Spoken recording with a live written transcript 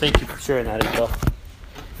Thank you for sharing that info.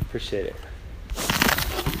 Appreciate it.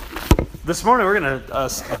 This morning we're going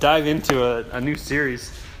to dive into a new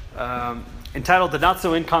series entitled The Not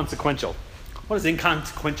So Inconsequential. What does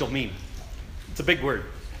inconsequential mean? It's a big word.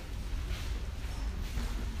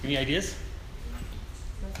 Any ideas?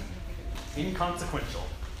 Inconsequential.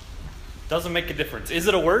 Doesn't make a difference. Is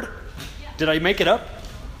it a word? Did I make it up?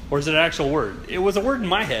 Or is it an actual word? It was a word in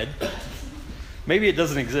my head. Maybe it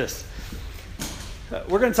doesn't exist.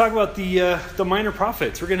 We're going to talk about the minor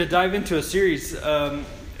prophets. We're going to dive into a series, the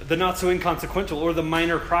not so inconsequential, or the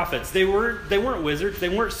minor prophets. They weren't wizards. They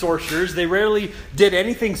weren't sorcerers. They rarely did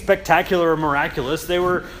anything spectacular or miraculous. They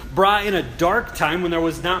were brought in a dark time when there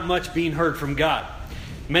was not much being heard from God.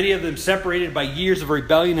 Many of them separated by years of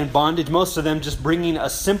rebellion and bondage. Most of them just bringing a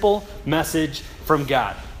simple message from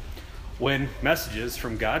God, when messages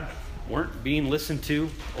from God weren't being listened to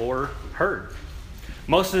or heard.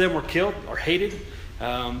 Most of them were killed or hated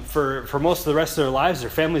for most of the rest of their lives. Their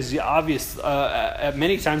families, at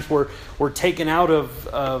many times, were taken out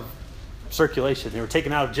of circulation. They were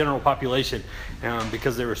taken out of general population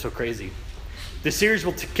because they were so crazy. The series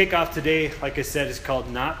will kick off today, like I said, is called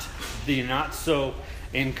Not So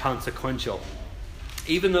Inconsequential.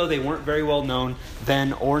 Even though they weren't very well known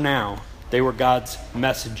then or now, they were God's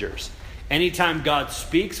messengers. Anytime God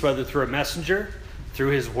speaks, whether through a messenger, through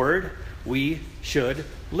his word, we should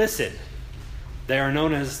listen. They are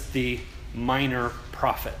known as the minor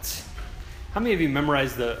prophets. How many of you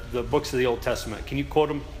memorized the books of the Old Testament? Can you quote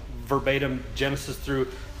them verbatim, Genesis through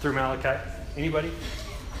Malachi? Anybody?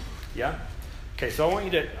 Yeah? Okay, so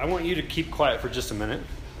I want you to keep quiet for just a minute.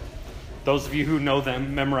 Those of you who know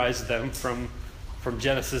them, memorize them from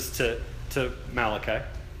Genesis to Malachi.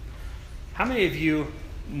 How many of you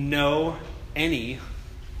know any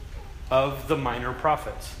of the minor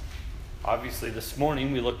prophets? Obviously, this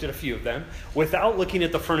morning we looked at a few of them. Without looking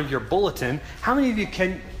at the front of your bulletin, how many of you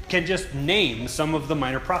can just name some of the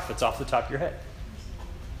minor prophets off the top of your head?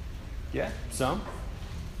 Yeah, some?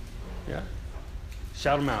 Yeah?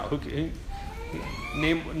 Shout them out.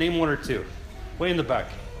 Name one or two. Way in the back.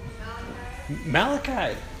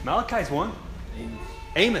 Malachi. Malachi's one.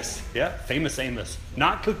 Amos. Yeah, famous Amos.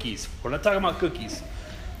 Not cookies. We're not talking about cookies.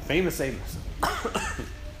 Famous Amos.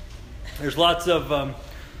 There's lots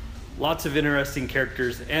of interesting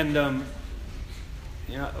characters, and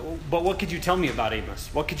but what could you tell me about Amos?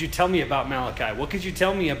 What could you tell me about Malachi? What could you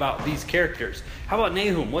tell me about these characters? How about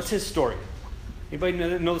Nahum? What's his story? Anybody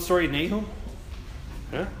know the story of Nahum?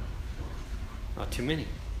 Huh? Not too many.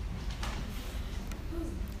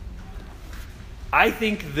 I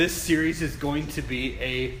think this series is going to be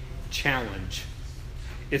a challenge.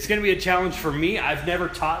 It's going to be a challenge for me. I've never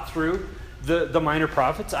taught through the minor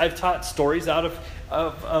prophets. I've taught stories out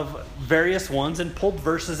of various ones and pulled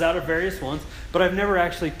verses out of various ones, but I've never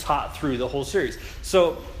actually taught through the whole series.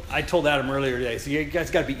 So I told Adam earlier today, so you guys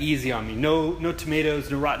got to be easy on me. No tomatoes,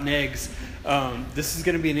 no rotten eggs. This is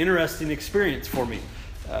going to be an interesting experience for me,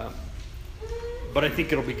 but I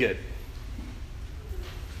think it'll be good.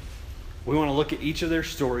 We want to look at each of their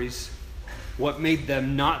stories, what made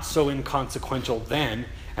them not so inconsequential then,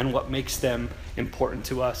 and what makes them important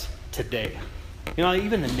to us today.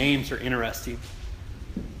 Even the names are interesting.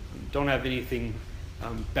 Don't have anything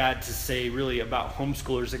bad to say really about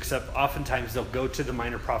homeschoolers, except oftentimes they'll go to the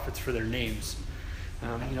minor prophets for their names.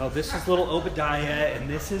 This is little Obadiah, and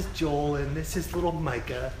this is Joel, and this is little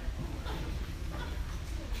Micah.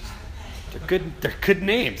 They're good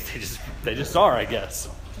names. They just are, I guess.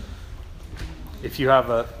 If you have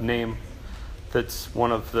a name that's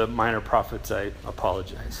one of the minor prophets, I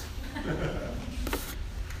apologize.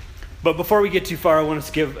 But before we get too far, I want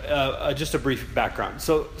to give just a brief background.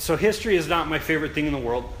 So history is not my favorite thing in the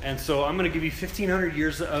world, and so I'm going to give you 1,500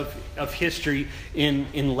 years of history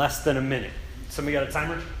in less than a minute. Somebody got a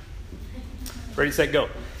timer? Ready, set, go.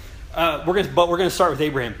 We're going to start with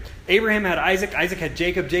Abraham. Abraham had Isaac. Isaac had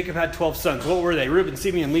Jacob. Jacob had 12 sons. What were they? Reuben,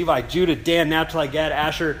 Simeon, Levi, Judah, Dan, Naphtali, Gad,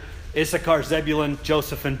 Asher, Issachar, Zebulun,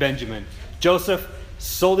 Joseph, and Benjamin. Joseph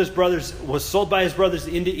was sold by his brothers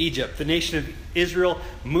into Egypt. The nation of Israel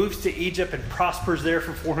moves to Egypt and prospers there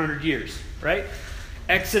for 400 years, right?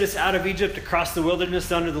 Exodus out of Egypt across the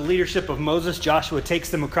wilderness under the leadership of Moses. Joshua takes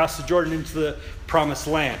them across the Jordan into the promised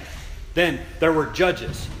land. Then there were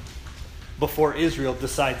judges before Israel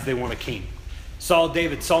decides they want a king. Saul,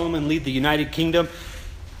 David, Solomon lead the united kingdom.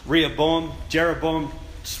 Rehoboam, Jeroboam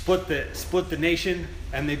split the nation,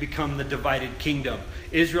 and they become the divided kingdom.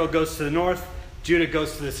 Israel goes to the north, Judah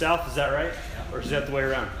goes to the south. Is that right? Yeah. Or is that the way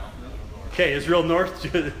around? Okay, Israel north,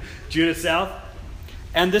 Judah south.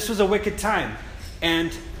 And this was a wicked time.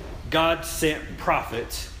 And God sent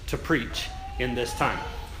prophets to preach in this time.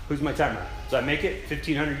 Who's my timer? Does I make it?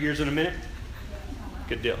 1,500 years in a minute?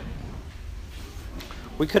 Good deal.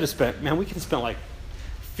 We could have spent like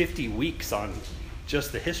 50 weeks on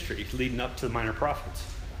just the history leading up to the minor prophets.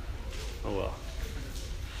 Oh well.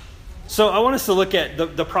 So I want us to look at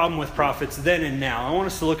the problem with prophets then and now. I want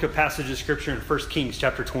us to look at a passage of scripture in 1 Kings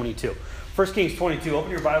chapter 22. 1 Kings 22.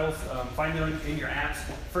 Open your Bibles. Find it in your apps.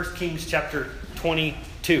 1 Kings chapter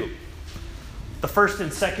 22. The first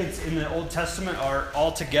and seconds in the Old Testament are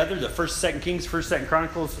all together. The 1st, 2nd Kings, 1st, 2nd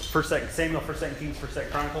Chronicles, 1st, 2nd Samuel, 1st, 2nd Kings, 1st, 2nd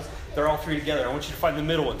Chronicles. They're all three together. I want you to find the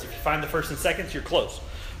middle ones. If you find the 1st and 2nd, you're close.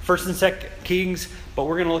 1st and 2nd Kings, but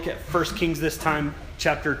we're going to look at 1 Kings this time,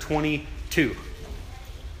 chapter 22.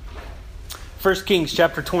 1 Kings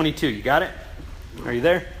chapter 22. You got it? Are you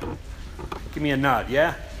there? Give me a nod,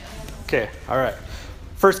 yeah? Okay, all right.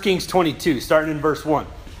 1 Kings 22, starting in verse 1.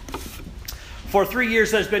 For 3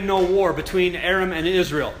 years there's been no war between Aram and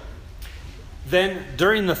Israel. Then,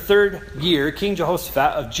 during the 3rd year, King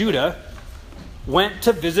Jehoshaphat of Judah went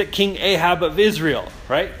to visit King Ahab of Israel,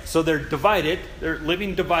 right? So they're divided, they're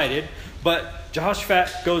living divided, but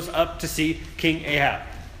Jehoshaphat goes up to see King Ahab.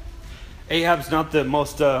 Ahab's not the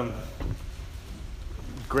most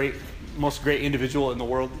great individual in the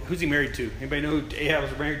world. Who's he married to? Anybody know who Ahab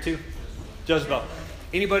was married to? Jezebel.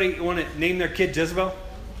 Anybody want to name their kid Jezebel?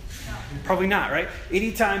 Probably not, right?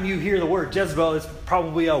 Anytime you hear the word Jezebel, it's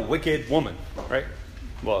probably a wicked woman, right?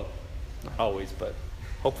 Well, not always, but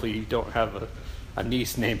hopefully you don't have a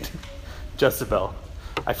niece named Jezebel.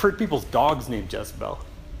 I've heard people's dogs named Jezebel.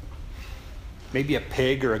 Maybe a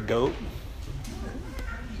pig or a goat.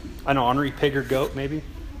 An ornery pig or goat, maybe.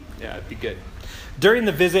 Yeah, it'd be good. During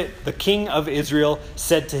the visit, the king of Israel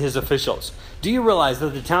said to his officials, "Do you realize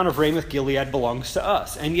that the town of Ramoth-Gilead belongs to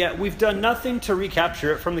us, and yet we've done nothing to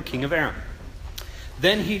recapture it from the king of Aram?"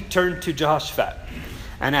 Then he turned to Jehoshaphat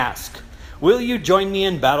and asked, "Will you join me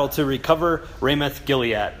in battle to recover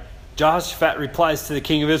Ramoth-Gilead?" Jehoshaphat replies to the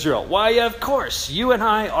king of Israel, "Why, of course, you and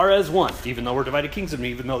I are as one, even though we're divided kingdoms,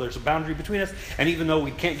 even though there's a boundary between us, and even though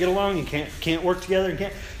we can't get along and can't work together and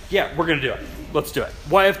can't... Yeah, we're going to do it. Let's do it.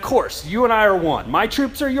 Why, of course, you and I are one. My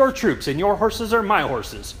troops are your troops, and your horses are my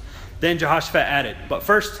horses." Then Jehoshaphat added, "But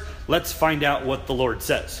first, let's find out what the Lord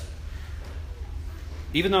says."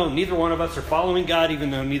 Even though neither one of us are following God,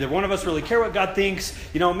 even though neither one of us really care what God thinks,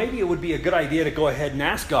 maybe it would be a good idea to go ahead and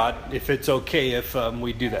ask God if it's okay if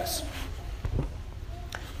we do this.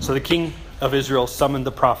 So the king of Israel summoned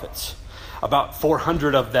the prophets, about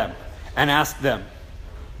 400 of them, and asked them,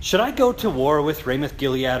 "Should I go to war with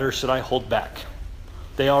Ramoth-Gilead or should I hold back?"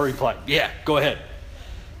 They all replied, "Yeah, go ahead.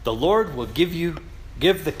 The Lord will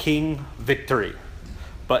give the king victory."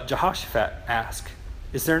 But Jehoshaphat asked,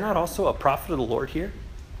 "Is there not also a prophet of the Lord here?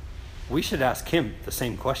 We should ask him the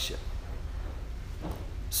same question."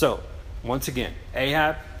 So, once again,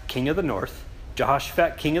 Ahab, king of the north,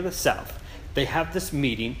 Jehoshaphat, king of the south, they have this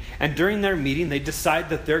meeting, and during their meeting, they decide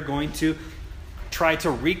that they're going to try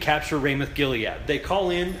to recapture Ramoth-Gilead. They call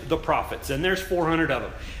in the prophets, and there's 400 of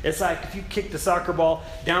them. It's like if you kicked a soccer ball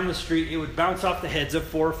down the street, it would bounce off the heads of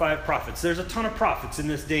 4 or 5 prophets. There's a ton of prophets in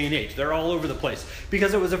this day and age. They're all over the place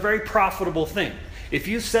because it was a very profitable thing. If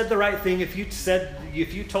you said the right thing, if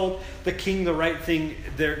you told the king the right thing,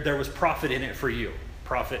 there was profit in it for you.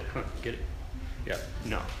 Profit, get it? Yeah,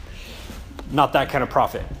 no. Not that kind of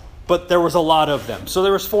profit. But there was a lot of them. So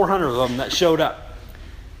there was 400 of them that showed up.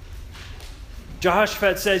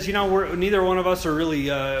 Jehoshaphat says, neither one of us are really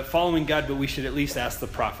following God, but we should at least ask the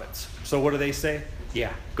prophets. So what do they say?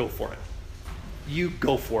 Yeah, go for it. You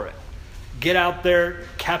go for it. Get out there,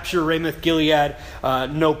 capture Ramoth-Gilead,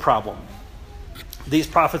 no problem. These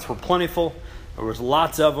prophets were plentiful. There was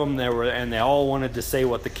lots of them, and they all wanted to say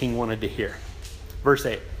what the king wanted to hear. Verse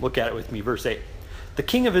 8, look at it with me, verse 8. The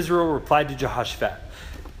king of Israel replied to Jehoshaphat,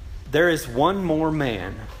 "There is one more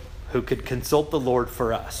man who could consult the Lord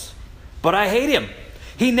for us. But I hate him.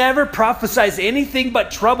 He never prophesies anything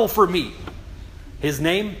but trouble for me. His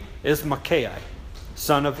name is Micaiah,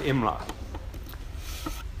 son of Imlah."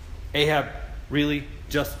 Ahab really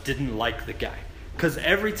just didn't like the guy. Because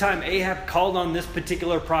every time Ahab called on this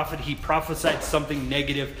particular prophet, he prophesied something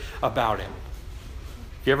negative about him.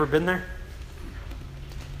 You ever been there?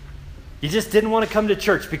 You just didn't want to come to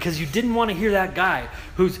church because you didn't want to hear that guy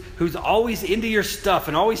who's always into your stuff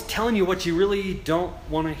and always telling you what you really don't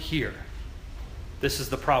want to hear. This is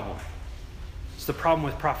the problem. It's the problem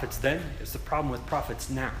with prophets then. It's the problem with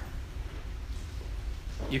prophets now.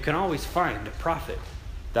 You can always find a prophet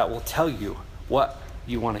that will tell you what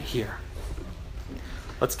you want to hear.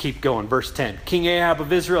 Let's keep going. Verse 10. King Ahab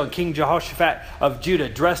of Israel and King Jehoshaphat of Judah,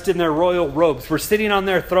 dressed in their royal robes, were sitting on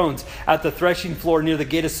their thrones at the threshing floor near the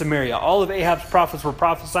gate of Samaria. All of Ahab's prophets were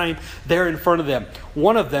prophesying there in front of them.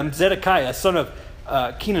 One of them, Zedekiah, son of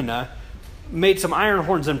Kenana, made some iron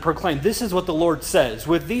horns and proclaimed, "This is what the Lord says.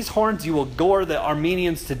 With these horns you will gore the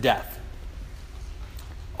Arameans to death."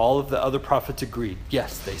 All of the other prophets agreed.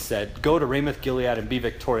 "Yes," they said, "go to Ramoth Gilead and be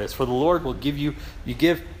victorious, for the Lord will give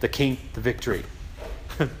the king the victory."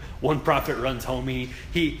 One prophet runs home.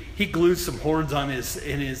 He glues some horns on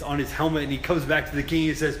his helmet, and he comes back to the king.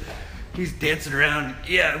 He says, he's dancing around.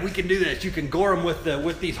 "Yeah, we can do this. You can gore him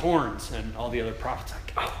with these horns." And all the other prophets are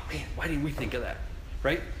like, "Oh man, why didn't we think of that?"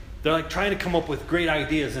 Right? They're like trying to come up with great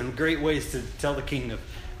ideas and great ways to tell the king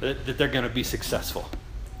that they're going to be successful.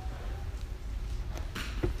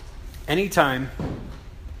 Anytime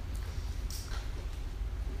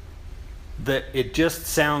that it just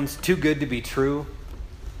sounds too good to be true,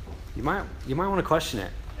 you might want to question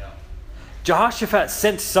it. Yeah. Jehoshaphat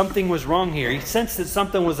sensed something was wrong here. He sensed that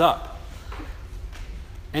something was up.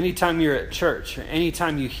 Anytime you're at church, or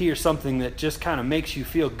anytime you hear something that just kind of makes you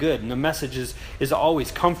feel good and the message is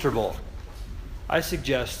always comfortable, I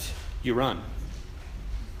suggest you run.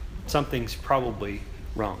 Something's probably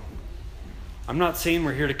wrong. I'm not saying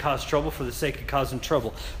we're here to cause trouble for the sake of causing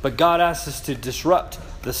trouble, but God asks us to disrupt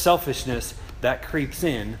the selfishness that creeps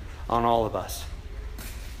in on all of us.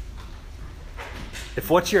 If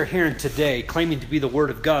what you're hearing today, claiming to be the Word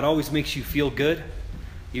of God, always makes you feel good,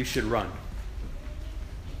 you should run.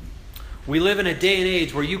 We live in a day and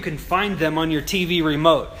age where you can find them on your TV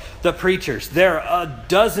remote, the preachers. There are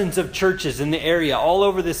dozens of churches in the area, all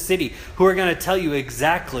over the city, who are going to tell you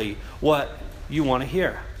exactly what you want to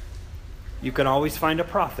hear. You can always find a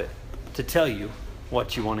prophet to tell you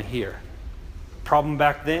what you want to hear. Problem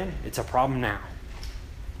back then, it's a problem now.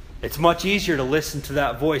 It's much easier to listen to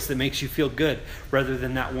that voice that makes you feel good rather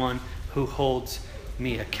than that one who holds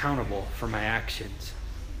me accountable for my actions.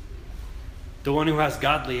 The one who has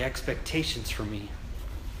godly expectations for me.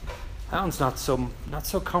 That one's not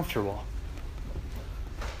so comfortable.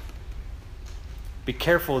 Be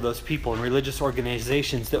careful of those people in religious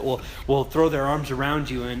organizations that will throw their arms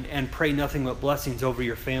around you and pray nothing but blessings over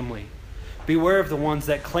your family. Beware of the ones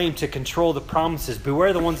that claim to control the promises. Beware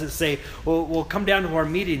of the ones that say, "Well, we'll come down to our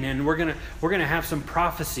meeting and we're gonna have some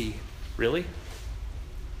prophecy." Really?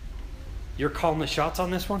 You're calling the shots on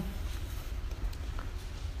this one?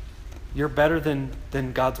 You're better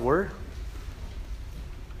than God's word?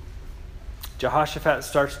 Jehoshaphat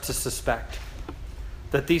starts to suspect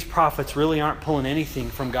that these prophets really aren't pulling anything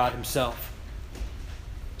from God himself.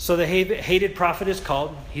 So the hated prophet is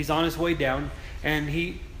called. He's on his way down.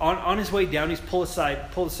 And on his way down, he's pulled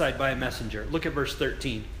aside by a messenger. Look at verse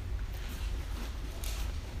 13.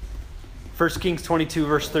 1 Kings 22,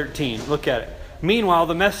 verse 13. Look at it. Meanwhile,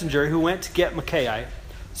 the messenger who went to get Micaiah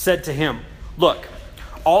said to him, "Look,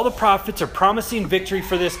 all the prophets are promising victory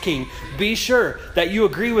for this king. Be sure that you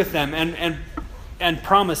agree with them and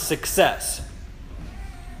promise success."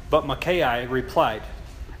 But Micaiah replied,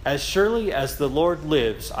 "As surely as the Lord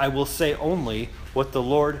lives, I will say only what the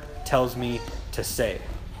Lord tells me to say."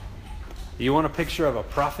 You want a picture of a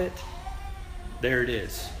prophet? There it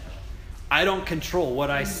is. I don't control what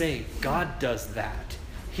I say. God does that.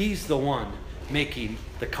 He's the one making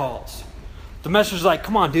the calls. The messenger's like,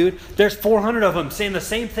 "Come on, dude. There's 400 of them saying the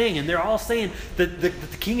same thing, and they're all saying that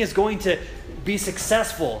the king is going to be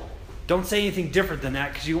successful. Don't say anything different than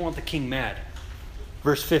that because you want the king mad."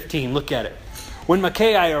 Verse 15, look at it. When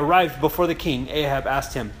Micaiah arrived before the king, Ahab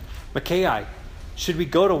asked him, "Micaiah, should we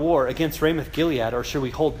go to war against Ramoth Gilead or should we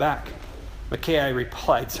hold back?" Micaiah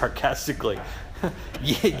replied sarcastically,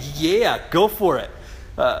 yeah, go for it.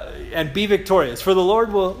 And be victorious, for the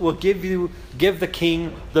Lord will give the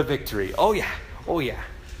king the victory. Oh yeah.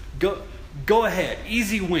 Go ahead.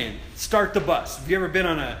 Easy win. Start the bus. Have you ever been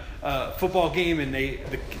on a football game and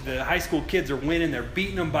the high school kids are winning? They're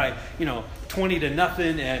beating them by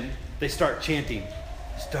 20-0, and they start chanting,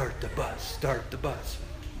 "Start the bus. Start the bus."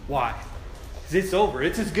 Why? Because it's over.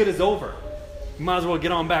 It's as good as over. You might as well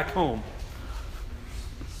get on back home.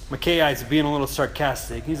 Micaiah is being a little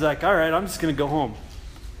sarcastic. He's like, "All right, I'm just going to go home."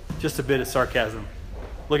 Just a bit of sarcasm.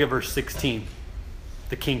 Look at verse 16.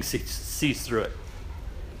 The king sees through it.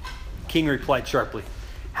 The king replied sharply,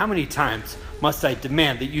 "How many times must I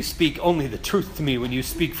demand that you speak only the truth to me when you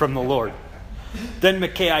speak from the Lord?" Then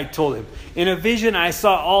Micaiah told him, "In a vision I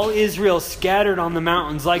saw all Israel scattered on the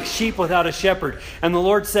mountains like sheep without a shepherd. And the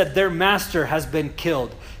Lord said, 'Their master has been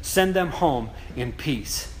killed. Send them home in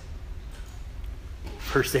peace.'"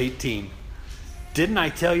 Verse 18. "Didn't I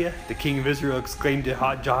tell you?" the king of Israel exclaimed to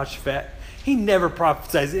Jehoshaphat. He never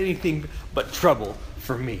prophesies anything but trouble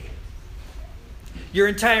for me. Your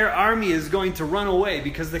entire army is going to run away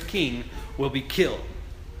because the king will be killed.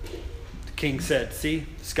 The king said, see,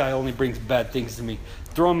 this guy only brings bad things to me.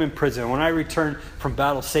 Throw him in prison. When I return from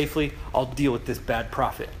battle safely, I'll deal with this bad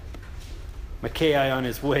prophet. Micaiah, on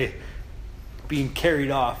his way, being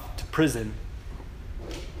carried off to prison,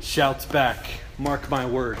 shouts back, mark my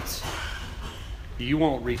words, you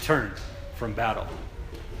won't return from battle.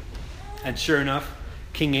 And sure enough,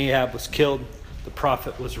 King Ahab was killed. The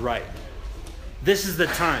prophet was right. This is the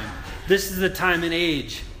time. This is the time and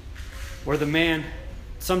age where the man,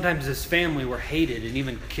 sometimes his family, were hated and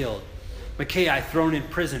even killed. Micaiah thrown in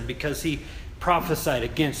prison because he prophesied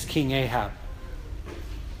against King Ahab.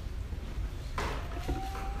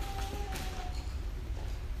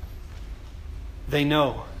 They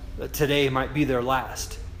know that today might be their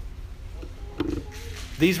last.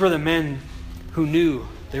 These were the men who knew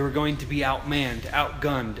they were going to be outmanned,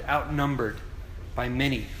 outgunned, outnumbered by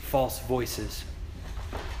many false voices.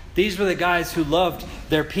 These were the guys who loved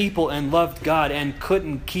their people and loved God and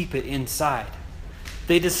couldn't keep it inside.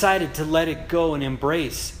 They decided to let it go and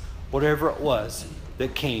embrace whatever it was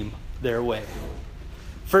that came their way.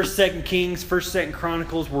 1st, 2nd Kings, 1st, 2nd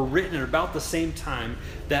Chronicles were written at about the same time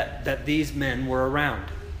that these men were around.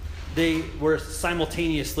 They were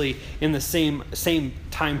simultaneously in the same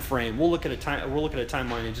time frame. We'll look at a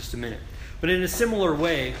timeline in just a minute. But in a similar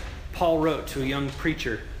way, Paul wrote to a young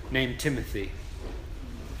preacher named Timothy.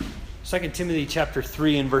 2 Timothy chapter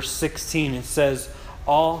 3 and verse 16, it says,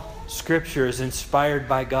 all Scripture is inspired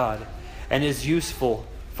by God and is useful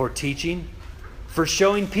for teaching, for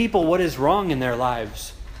showing people what is wrong in their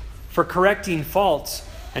lives, for correcting faults,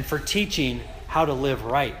 and for teaching how to live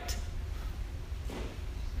right.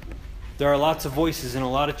 There are lots of voices in a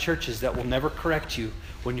lot of churches that will never correct you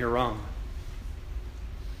when you're wrong.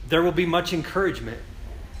 There will be much encouragement.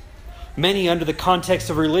 Many, under the context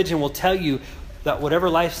of religion, will tell you that whatever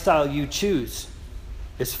lifestyle you choose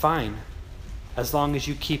is fine, as long as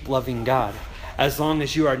you keep loving God. As long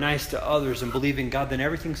as you are nice to others and believe in God, then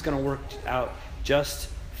everything's going to work out just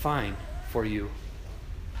fine for you.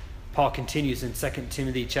 Paul continues in 2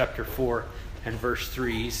 Timothy chapter 4 and verse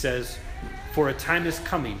 3. He says, for a time is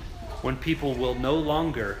coming when people will no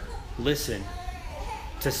longer listen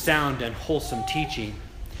to sound and wholesome teaching.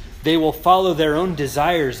 They will follow their own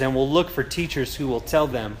desires and will look for teachers who will tell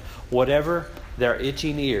them whatever their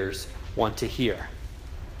itching ears want to hear.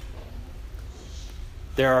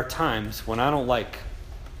 There are times when I don't like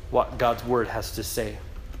what God's Word has to say.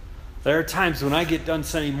 There are times when I get done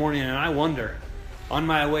Sunday morning and I wonder, on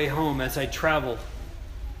my way home as I travel,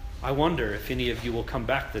 I wonder if any of you will come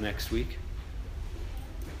back the next week.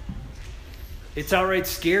 It's outright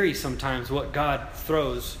scary sometimes what God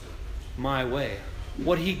throws my way,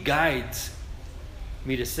 what He guides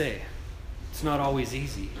me to say. It's not always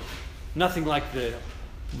easy. Nothing like the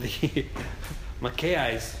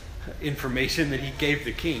Micaiah's information that he gave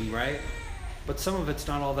the king, right? But some of it's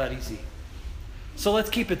not all that easy. So let's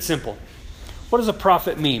keep it simple. What does a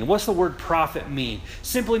prophet mean? What's the word prophet mean?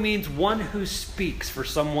 Simply means one who speaks for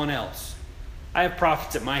someone else. I have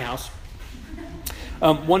prophets at my house.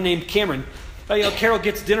 One named Cameron. Carol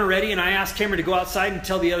gets dinner ready, and I ask Cameron to go outside and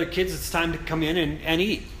tell the other kids it's time to come in and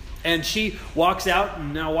eat. And she walks out,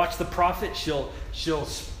 and now watch the prophet. She'll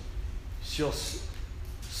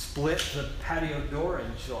split the patio door,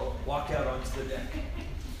 and she'll walk out onto the deck.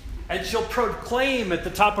 And she'll proclaim at the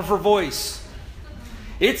top of her voice,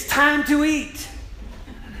 "It's time to eat."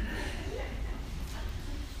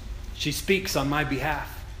 She speaks on my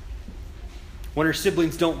behalf. When her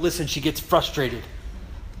siblings don't listen, she gets frustrated.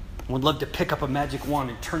 Would love to pick up a magic wand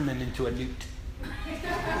and turn them into a newt.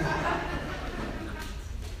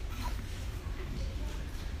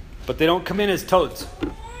 But they don't come in as toads.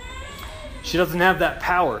 She doesn't have that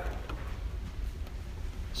power.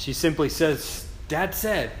 She simply says, "Dad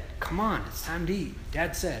said, come on, it's time to eat.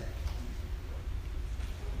 Dad said."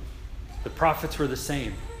 The prophets were the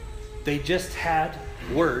same. They just had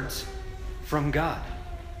words from God.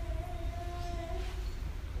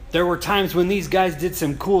 There were times when these guys did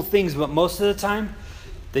some cool things, but most of the time,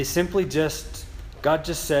 they simply God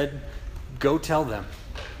just said, "Go tell them."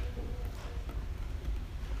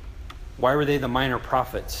 Why were they the minor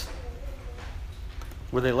prophets?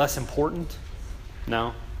 Were they less important?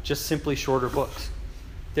 No, just simply shorter books.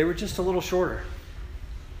 They were just a little shorter.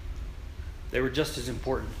 They were just as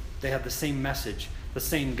important. They had the same message, the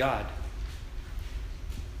same God.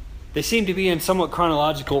 They seem to be in somewhat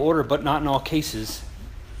chronological order, but not in all cases.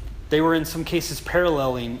 They were in some cases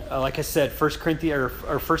paralleling, like I said, 1 Corinthians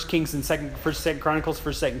or 1 Kings and 1 Chronicles,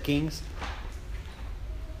 1 2 Kings.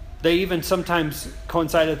 They even sometimes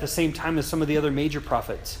coincide at the same time as some of the other major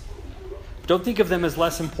prophets. Don't think of them as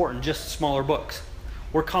less important, just smaller books.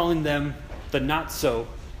 We're calling them the not so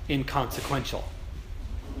inconsequential.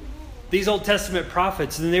 These Old Testament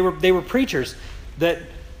prophets, and they were preachers that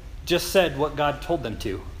just said what God told them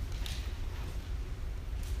to.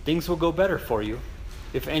 Things will go better for you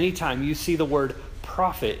if any time you see the word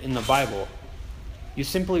prophet in the Bible, you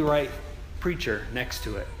simply write preacher next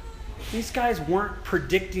to it. These guys weren't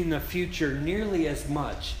predicting the future nearly as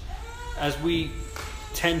much as we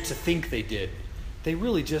tend to think they did. They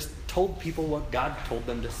really just told people what God told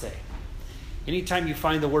them to say. Anytime you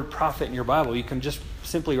find the word prophet in your Bible, you can just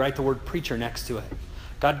simply write the word preacher next to it.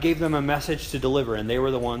 God gave them a message to deliver, and they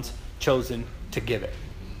were the ones chosen to give it.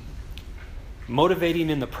 Motivating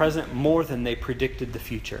in the present more than they predicted the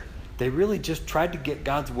future. They really just tried to get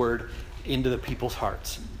God's word into the people's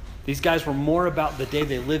hearts. These guys were more about the day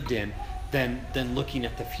they lived in than looking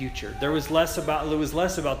at the future. It was less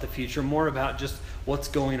about the future, more about just what's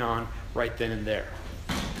going on right then and there.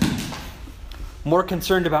 More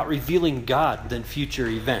concerned about revealing God than future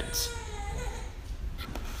events.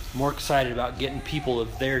 More excited about getting people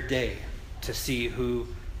of their day to see who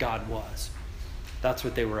God was. That's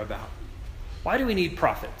what they were about. Why do we need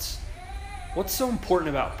prophets? What's so important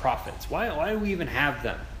about prophets? Why do we even have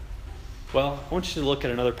them? Well, I want you to look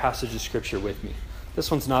at another passage of Scripture with me. This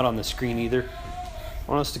one's not on the screen either. I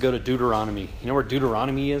want us to go to Deuteronomy. You know where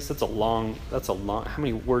Deuteronomy is? That's a long, how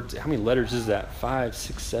many words, how many letters is that? 5,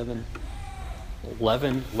 6, 7,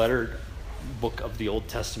 11 lettered book of the Old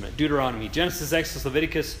Testament. Deuteronomy, Genesis, Exodus,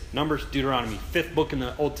 Leviticus, Numbers, Deuteronomy. 5th book in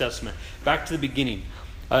the Old Testament. Back to the beginning.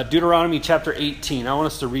 Deuteronomy chapter 18. I want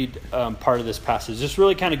us to read part of this passage. This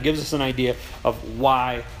really kind of gives us an idea of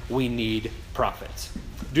why we need prophets.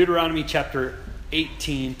 Deuteronomy chapter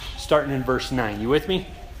 18, starting in verse 9. You with me?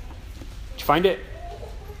 Did you find it?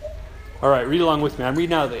 All right, read along with me. I'm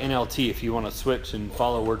reading out of the NLT if you want to switch and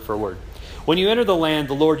follow word for word. When you enter the land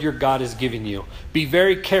the Lord your God is giving you, be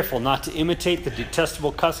very careful not to imitate the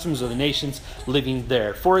detestable customs of the nations living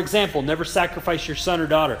there. For example, never sacrifice your son or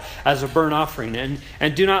daughter as a burnt offering,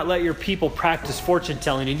 and do not let your people practice fortune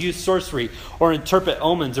telling and use sorcery or interpret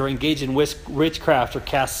omens or engage in witchcraft or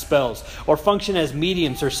cast spells or function as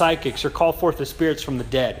mediums or psychics or call forth the spirits from the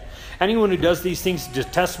dead. Anyone who does these things is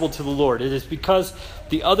detestable to the Lord. It is because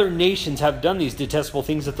the other nations have done these detestable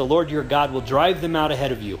things that the Lord your God will drive them out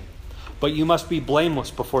ahead of you. But you must be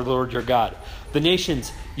blameless before the Lord your God. The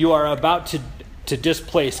nations you are about to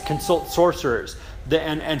displace consult sorcerers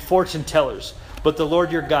and fortune tellers. But the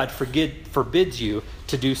Lord your God forbids you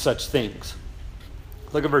to do such things.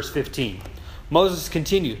 Look at verse 15. Moses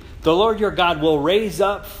continued, the Lord your God will raise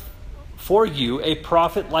up for you a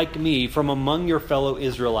prophet like me from among your fellow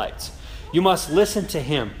Israelites. You must listen to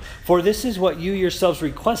him, for this is what you yourselves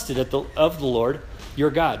requested of the Lord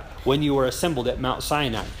your God when you were assembled at Mount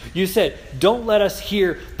Sinai. You said, don't let us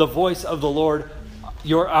hear the voice of the Lord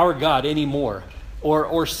our God anymore,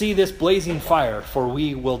 or see this blazing fire, for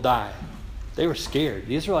we will die. They were scared.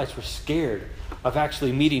 The Israelites were scared of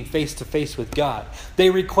actually meeting face to face with God. They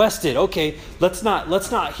requested, okay, let's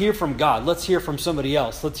not hear from God. Let's hear from somebody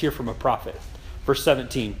else. Let's hear from a prophet. Verse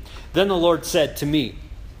 17. Then the Lord said to me,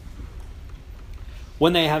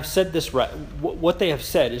 when they have said this right, what they have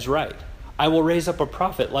said is right. I will raise up a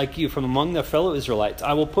prophet like you from among the fellow Israelites.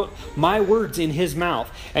 I will put my words in his mouth,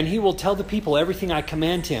 and he will tell the people everything I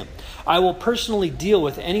command him. I will personally deal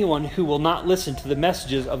with anyone who will not listen to the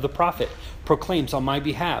messages of the prophet proclaims on my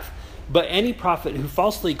behalf. But any prophet who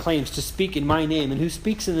falsely claims to speak in my name and who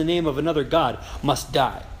speaks in the name of another God must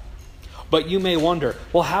die. But you may wonder,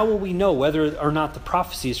 well, how will we know whether or not the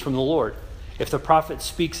prophecy is from the Lord? If the prophet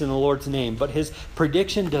speaks in the Lord's name, but his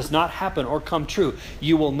prediction does not happen or come true,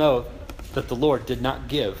 you will know that the Lord did not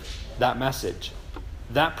give that message.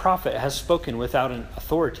 That prophet has spoken without an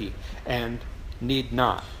authority and need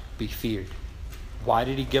not be feared. Why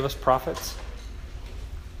did he give us prophets?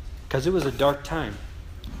 Because it was a dark time.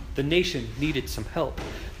 The nation needed some help.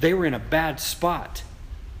 They were in a bad spot.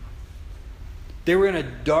 They were in a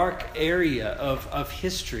dark area of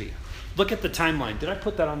history. Look at the timeline. Did I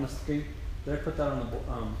put that on the screen? Did I put that on the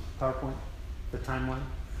PowerPoint? The timeline?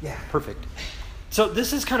 Yeah, perfect. So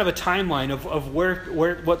this is kind of a timeline of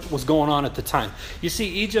what was going on at the time. You see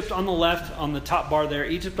Egypt on the left, on the top bar there.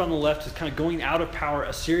 Egypt on the left is kind of going out of power.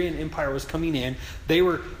 Assyrian Empire was coming in. They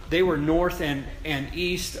were north and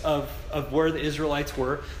east of where the Israelites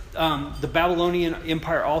were. The Babylonian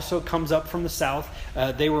Empire also comes up from the south.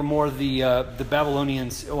 They were more the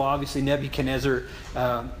Babylonians. Well, obviously Nebuchadnezzar.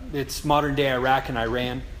 It's modern day Iraq and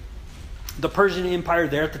Iran. The Persian Empire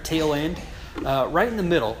there at the tail end, right in the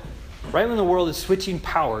middle. Right when the world is switching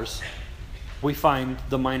powers, we find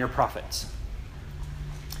the minor prophets.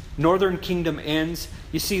 Northern kingdom ends.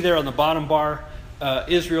 You see there on the bottom bar,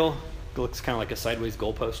 Israel looks kind of like a sideways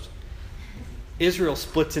goalpost. Israel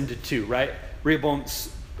splits into two, right? Rehoboam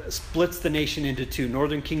splits the nation into two.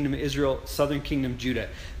 Northern kingdom Israel, southern kingdom Judah.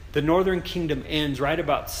 The northern kingdom ends right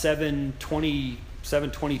about 720,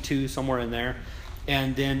 722, somewhere in there.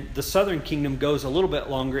 And then the southern kingdom goes a little bit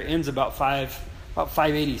longer, ends about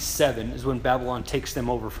 587 is when Babylon takes them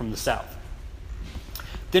over from the south.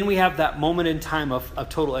 Then we have that moment in time of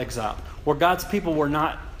total exile, where God's people were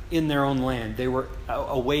not in their own land. They were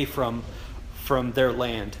away from their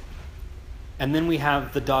land. And then we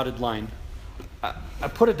have the dotted line. I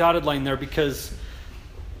put a dotted line there because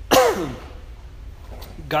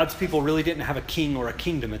God's people really didn't have a king or a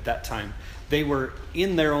kingdom at that time. They were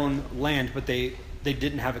in their own land, but they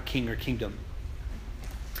didn't have a king or kingdom.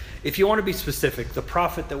 If you want to be specific, the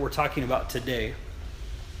prophet that we're talking about today,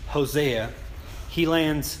 Hosea, he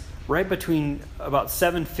lands right between about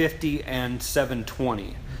 750 and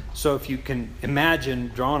 720. So if you can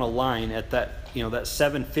imagine drawing a line at that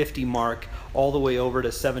 750 mark all the way over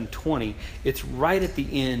to 720, it's right at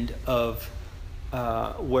the end of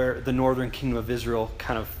where the northern kingdom of Israel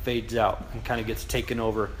kind of fades out and kind of gets taken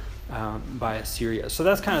over by Assyria. So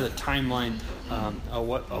that's kind of the timeline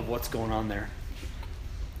of what's going on there.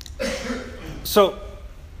 So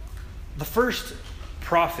the first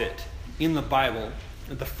prophet in the Bible,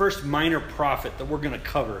 the first minor prophet that we're going to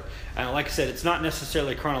cover, and like I said, it's not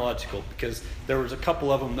necessarily chronological because there was a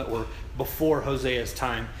couple of them that were before Hosea's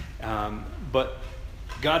time, but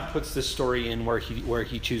God puts this story in where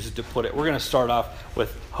he chooses to put it. We're going to start off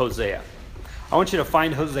with Hosea. I want you to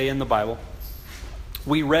find Hosea in the Bible.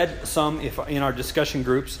 We read some in our discussion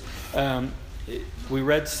groups. We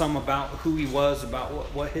read some about who he was, about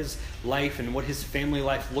what his life and what his family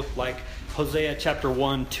life looked like. Hosea chapter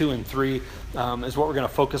 1, 2, and 3 is what we're going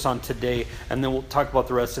to focus on today, and then we'll talk about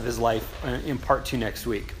the rest of his life in part 2 next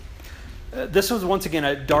week. This was once again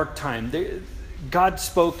a dark time. God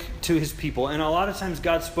spoke to his people, and a lot of times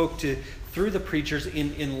God spoke through the preachers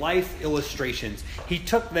in life illustrations. He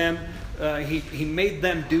took them, he made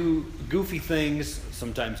them do goofy things,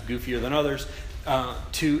 sometimes goofier than others,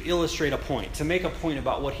 to illustrate a point, to make a point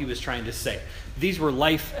about what he was trying to say. These were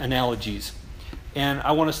life analogies, and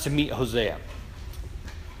I want us to meet Hosea.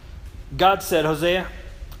 God said, Hosea,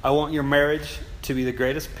 I want your marriage to be the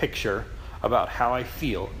greatest picture about how I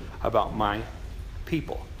feel about my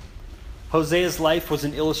people. Hosea's life was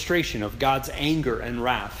an illustration of God's anger and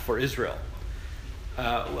wrath for Israel.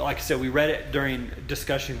 Like I said, we read it during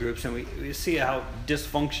discussion groups, and we see how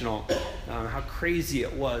dysfunctional, how crazy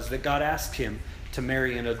it was that God asked him to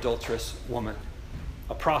marry an adulterous woman,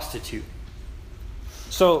 a prostitute.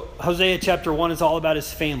 So Hosea chapter 1 is all about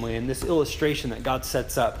his family and this illustration that God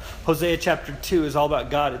sets up. Hosea chapter 2 is all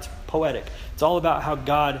about God. It's poetic. It's all about how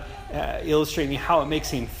God illustrating how it makes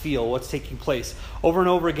him feel, what's taking place. Over and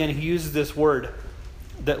over again, he uses this word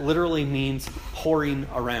that literally means whoring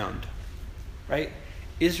around. Right?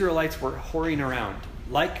 Israelites were whoring around.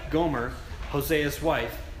 Like Gomer, Hosea's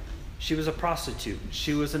wife, she was a prostitute.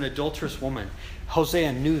 She was an adulterous woman.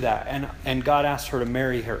 Hosea knew that, and God asked her to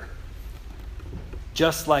marry her.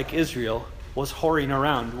 Just like Israel was whoring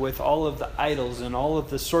around with all of the idols and all of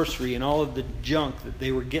the sorcery and all of the junk that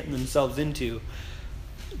they were getting themselves into,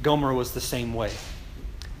 Gomer was the same way.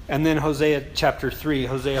 And then Hosea chapter 3,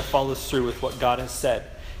 Hosea follows through with what God has said.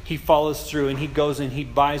 He follows through and he goes and he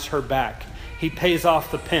buys her back. He pays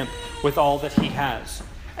off the pimp with all that he has.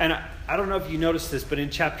 And I don't know if you noticed this, but in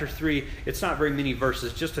chapter 3, it's not very many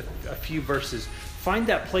verses, just a few verses. Find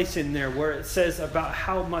that place in there where it says about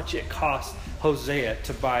how much it cost Hosea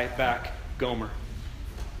to buy back Gomer.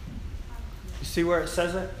 You see where it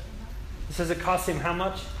says it? It says it cost him how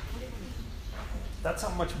much? That's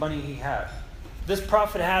how much money he had. This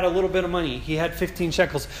prophet had a little bit of money. He had 15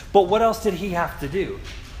 shekels. But what else did he have to do?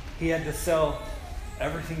 He had to sell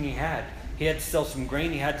everything he had. He had to sell some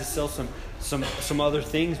grain. He had to sell some other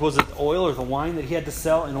things. Was it the oil or the wine that he had to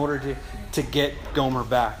sell in order to get Gomer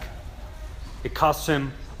back? It cost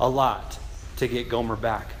him a lot to get Gomer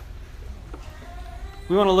back.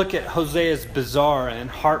 We want to look at Hosea's bizarre and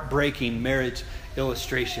heartbreaking marriage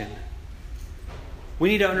illustration. We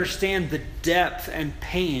need to understand the depth and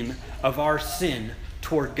pain of our sin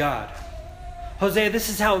toward God. Hosea, this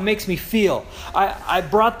is how it makes me feel. I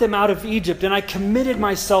brought them out of Egypt and I committed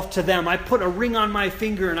myself to them. I put a ring on my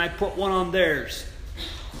finger and I put one on theirs.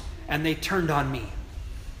 And they turned on me.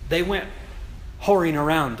 They went whoring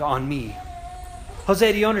around on me.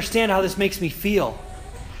 Hosea, do you understand how this makes me feel?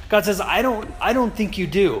 God says, I don't think you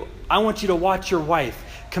do. I want you to watch your wife.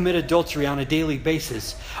 commit adultery on a daily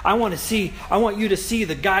basis. I want you to see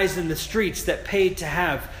the guys in the streets that paid to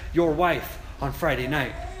have your wife on Friday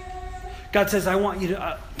night. God says, I want you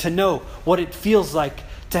to know what it feels like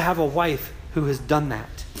to have a wife who has done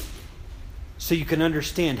that, so you can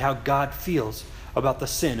understand how God feels about the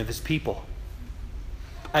sin of his people.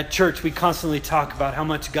 At church, we constantly talk about how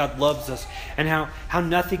much God loves us and how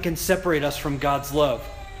nothing can separate us from God's love.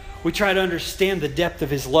 We try to understand the depth of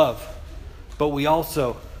his love, but we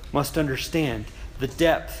also must understand the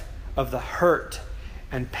depth of the hurt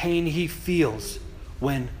and pain he feels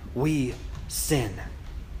when we sin.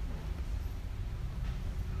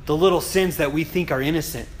 The little sins that we think are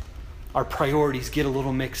innocent, our priorities get a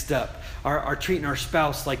little mixed up. Our treating our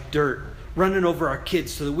spouse like dirt, running over our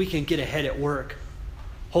kids so that we can get ahead at work,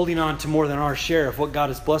 holding on to more than our share of what God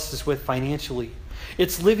has blessed us with financially.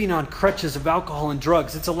 It's living on crutches of alcohol and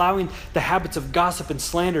drugs. It's allowing the habits of gossip and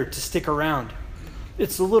slander to stick around.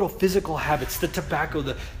 It's the little physical habits, the tobacco,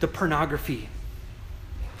 the pornography.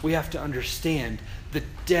 We have to understand the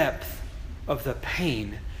depth of the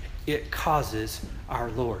pain it causes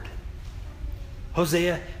our Lord.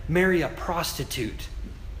 Hosea, marry a prostitute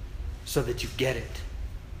so that you get it.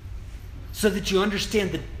 So that you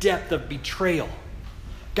understand the depth of betrayal.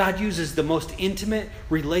 God uses the most intimate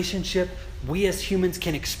relationship we as humans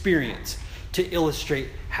can experience to illustrate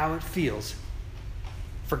how it feels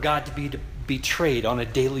for God to be betrayed on a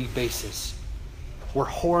daily basis. We're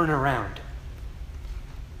whoring around,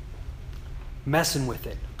 messing with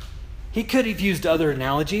it. He could have used other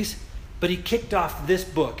analogies, but he kicked off this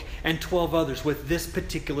book and 12 others with this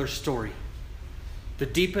particular story. The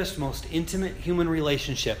deepest, most intimate human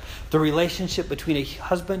relationship, the relationship between a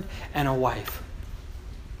husband and a wife.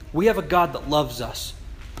 We have a God that loves us,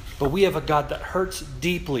 but we have a God that hurts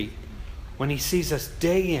deeply when he sees us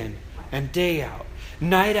day in and day out,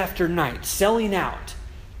 night after night, selling out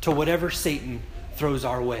to whatever Satan throws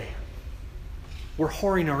our way. We're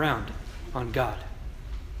whoring around on God.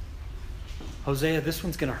 Hosea, this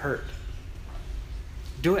one's going to hurt.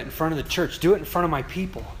 Do it in front of the church. Do it in front of my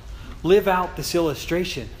people. Live out this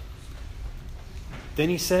illustration. Then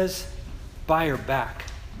he says, buy her back.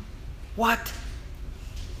 What?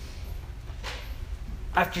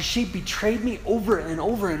 After she betrayed me over and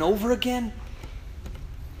over and over again,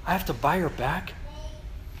 I have to buy her back?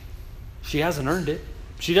 She hasn't earned it.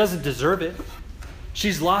 She doesn't deserve it.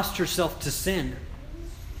 She's lost herself to sin.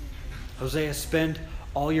 Hosea, spend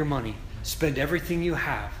all your money. Spend everything you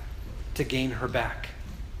have to gain her back.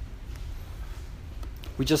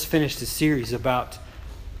 We just finished a series about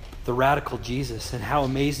the radical Jesus and how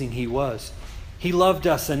amazing he was. He loved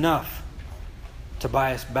us enough to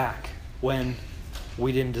buy us back when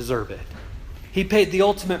we didn't deserve it. He paid the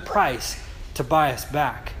ultimate price to buy us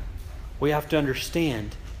back. We have to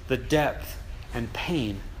understand the depth and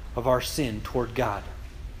pain of our sin toward God.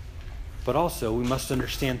 But also, we must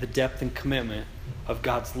understand the depth and commitment of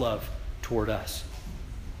God's love toward us.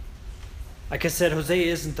 Like I said,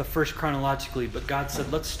 Hosea isn't the first chronologically, but God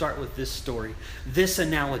said, let's start with this story, this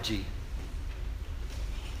analogy.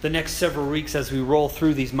 The next several weeks as we roll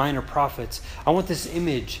through these minor prophets, I want this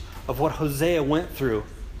image of what Hosea went through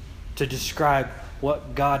to describe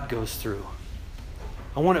what God goes through.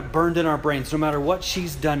 I want it burned in our brains. No matter what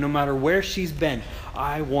she's done, no matter where she's been,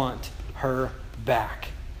 I want her back.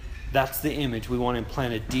 That's the image we want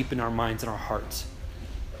implanted deep in our minds and our hearts.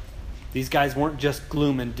 These guys weren't just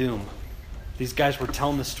gloom and doom. These guys were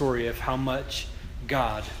telling the story of how much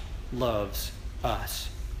God loves us.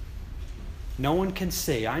 No one can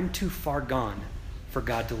say, I'm too far gone for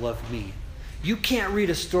God to love me. You can't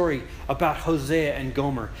read a story about Hosea and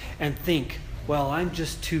Gomer and think, well, I'm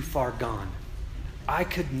just too far gone. I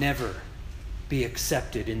could never be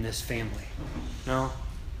accepted in this family. No,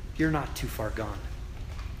 you're not too far gone.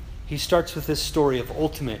 He starts with this story of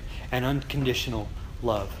ultimate and unconditional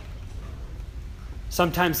love.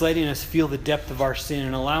 Sometimes letting us feel the depth of our sin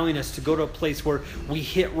and allowing us to go to a place where we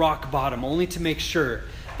hit rock bottom, only to make sure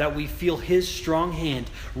that we feel his strong hand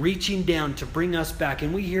reaching down to bring us back.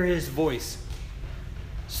 And we hear his voice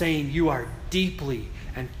saying, you are deeply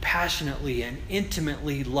and passionately and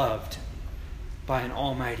intimately loved by an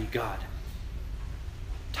almighty God.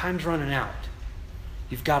 Time's running out.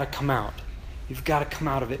 You've got to come out. You've got to come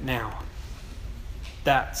out of it now.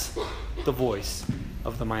 That's the voice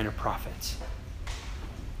of the minor prophets.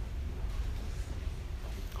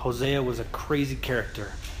 Hosea was a crazy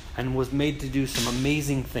character and was made to do some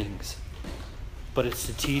amazing things. But it's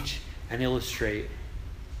to teach and illustrate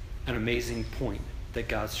an amazing point that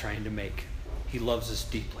God's trying to make. He loves us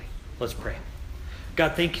deeply. Let's pray.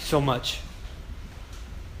 God, thank you so much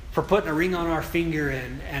for putting a ring on our finger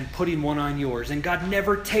and putting one on yours. And God,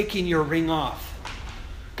 never taking your ring off.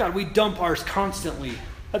 God, we dump ours constantly.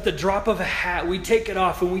 At the drop of a hat, we take it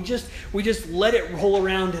off and we just let it roll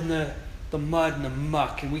around in the mud and the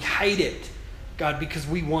muck, and we hide it, God, because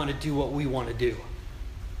we want to do what we want to do.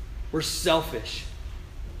 We're selfish.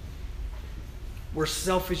 We're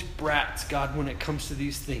selfish brats, God, when it comes to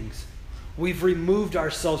these things. We've removed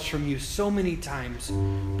ourselves from you so many times,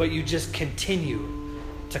 but you just continue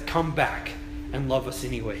to come back and love us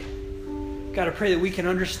anyway. God, I pray that we can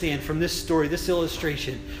understand from this story, this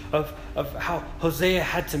illustration of how Hosea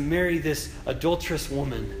had to marry this adulterous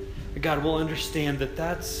woman. God, we'll understand that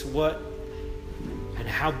that's what and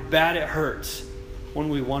how bad it hurts when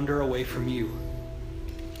we wander away from you.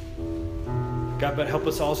 God, but help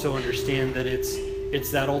us also understand that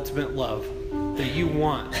it's that ultimate love that you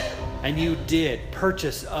want, and you did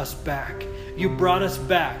purchase us back. You brought us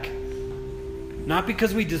back, not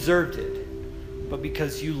because we deserved it, but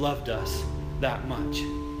because you loved us that much.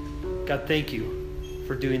 God, thank you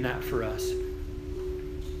for doing that for us.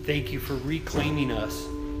 Thank you for reclaiming us,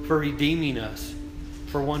 for redeeming us,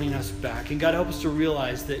 for wanting us back. And God, help us to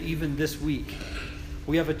realize that even this week,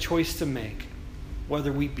 we have a choice to make,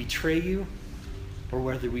 whether we betray you or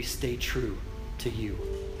whether we stay true to you.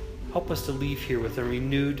 Help us to leave here with a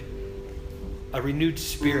renewed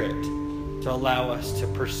spirit to allow us to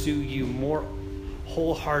pursue you more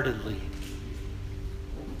wholeheartedly.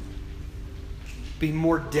 Be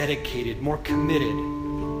more dedicated, more committed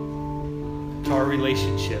to our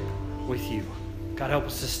relationship with you. God, help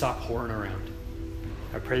us to stop whoring around.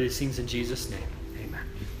 I pray these things in Jesus' name.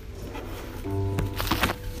 Amen.